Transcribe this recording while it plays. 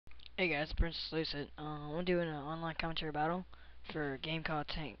Hey guys, Prince Seleucid. I'm doing an online commentary battle for a game called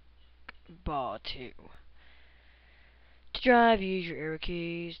Tank Ball 2. To drive, use your arrow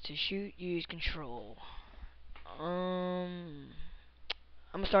keys. To shoot, use control. I'm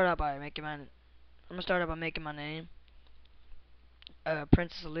gonna start out by making my name.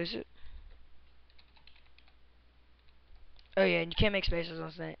 Prince Seleucid. Oh yeah, and you can't make spaces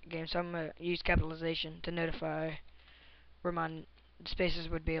on this game, so I'm gonna use capitalization to notify where my spaces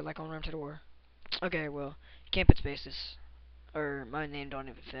would be, like on Room to the War. Okay, well, you can't put spaces, or my name don't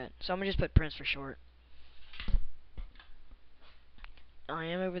even fit. So I'm gonna just put Prince for short. I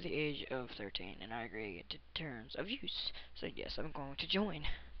am over the age of 13, and I agree to terms of use. So yes, I'm going to join.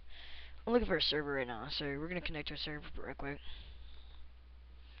 I'm looking for a server right now, so we're gonna connect to a server real quick.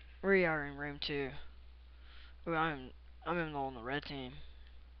 We are in room 2. Ooh, I'm on the red team.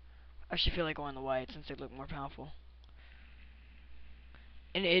 I should feel like going the white since they look more powerful.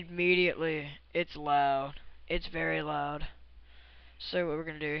 And immediately, it's loud. It's very loud. So what we're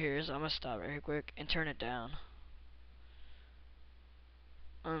gonna do here is I'm gonna stop right here quick and turn it down.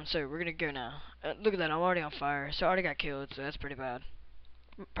 So we're gonna go now. Look at that, I'm already on fire. So I already got killed, so that's pretty bad.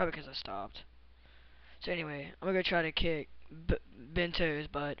 Probably because I stopped. So anyway, I'm gonna go try to kick Bento's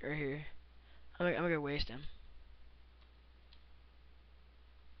butt right here. I'm gonna go waste him.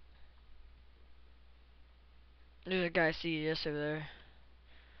 There's a guy CES over there.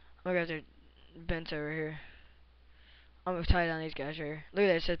 I'm gonna go after Bento right here. I'm gonna tie down these guys right here. Look at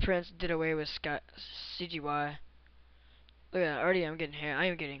that, it said Prince did away with CGY. Look at that, already I am getting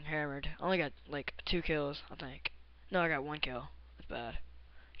hammered. I only got like 2 kills, I think. No, I got 1 kill. That's bad.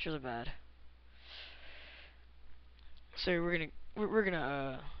 It's really bad. So we're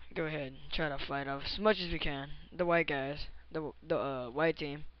gonna go ahead and try to fight off as much as we can. The white guys, the white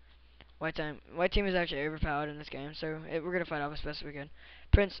team. White team is actually overpowered in this game, so we're gonna fight off as best as we can.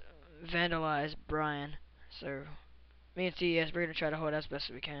 Prince vandalized Brian, so me and CES we're gonna try to hold as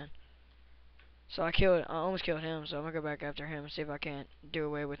best as we can. So I almost killed him, so I'm gonna go back after him and see if I can't do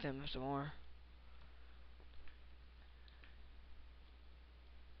away with him some more.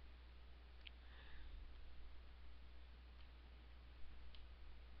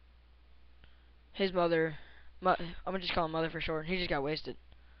 His mother, I'm gonna just call him Mother for short. He just got wasted.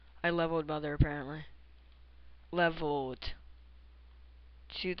 I leveled Mother apparently. Leveled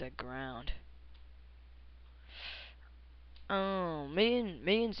to the ground. Oh, me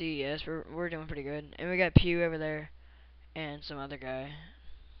and CES, we're doing pretty good, and we got Pew over there and some other guy.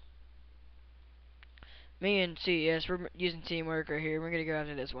 Me and CES, we're using teamwork right here. We're gonna go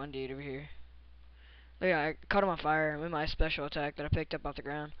after this one dude over here. Look, I caught him on fire with my special attack that I picked up off the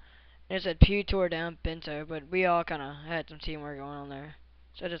ground. And it said Pew tore down Bento, but we all kind of had some teamwork going on there,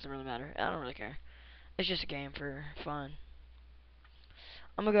 so it doesn't really matter. I don't really care. It's just a game for fun.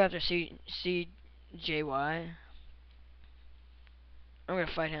 I'm gonna go after CJY. I'm gonna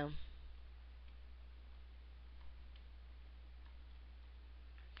fight him.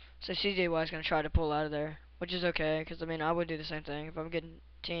 So CJY is gonna try to pull out of there, which is okay, because I mean I would do the same thing if I'm getting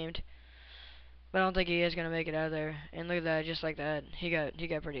teamed. But I don't think he is gonna make it out of there. And look at that, just like that, he got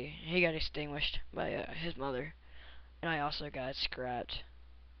extinguished by his mother, and I also got scrapped.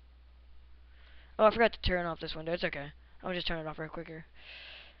 Oh, I forgot to turn off this window. It's okay. I'll just turn it off real quicker.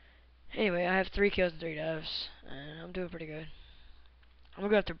 Anyway, I have 3 kills and 3 deaths, and I'm doing pretty good. I'm gonna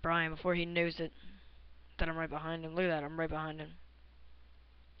go after Brian before he knows that I'm right behind him. Look at that, I'm right behind him.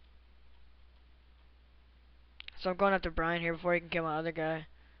 So I'm going after Brian here before he can kill my other guy.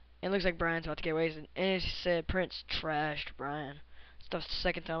 And it looks like Brian's about to get wasted. And it said Prince trashed Brian. It's the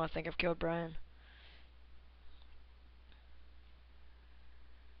second time I think I've killed Brian.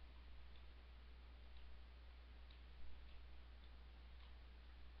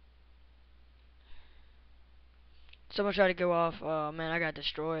 Someone tried to go off. Oh man, I got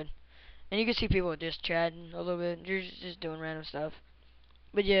destroyed. And you can see people just chatting a little bit. You're just doing random stuff.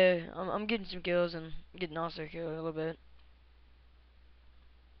 But yeah, I'm getting some kills and getting also killed a little bit.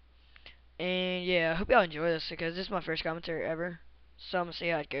 And yeah, I hope y'all enjoy this because this is my first commentary ever. So I'm gonna see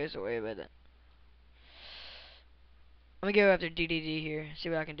how it goes away with it. I'm gonna go after DDD here, see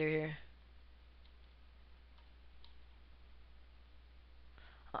what I can do here.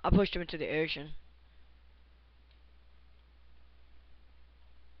 I pushed him into the ocean.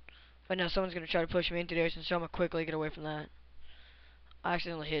 But now someone's gonna try to push me into the ocean, so I'm gonna quickly get away from that. I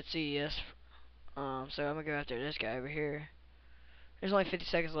accidentally hit CES. So I'm gonna go after this guy over here. There's only 50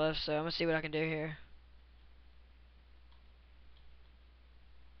 seconds left, so I'm gonna see what I can do here.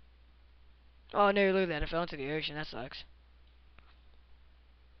 Oh no, look at that, I fell into the ocean, that sucks.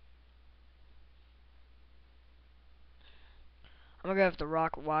 I'm gonna go with the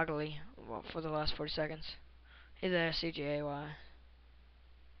Rock Woggly for the last 40 seconds. He's a CJY.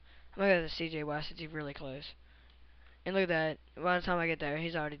 I'm gonna go with the CJY since he's really close. And look at that. By the time I get there,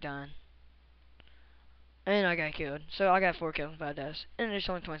 he's already done. And I got killed. So I got 4 kills and 5 deaths. And there's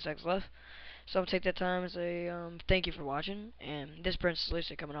only 20 seconds left. So I'm gonna take that time as a thank you for watching. And this Prince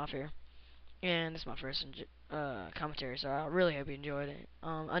Seleucid coming off here. And this is my first commentary, so I really hope you enjoyed it.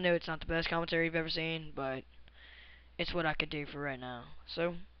 I know it's not the best commentary you've ever seen, but it's what I could do for right now.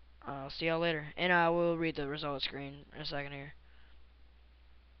 So, I'll see y'all later. And I will read the result screen in a second here.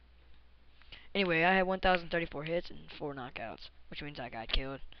 Anyway, I had 1,034 hits and 4 knockouts, which means I got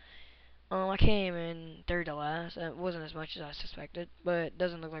killed. I came in third to last. That wasn't as much as I suspected, but it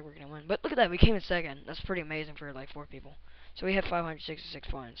doesn't look like we're gonna win. But look at that, we came in second. That's pretty amazing for like 4 people. So we have 566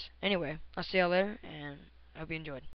 points. Anyway, I'll see y'all later, and I hope you enjoyed.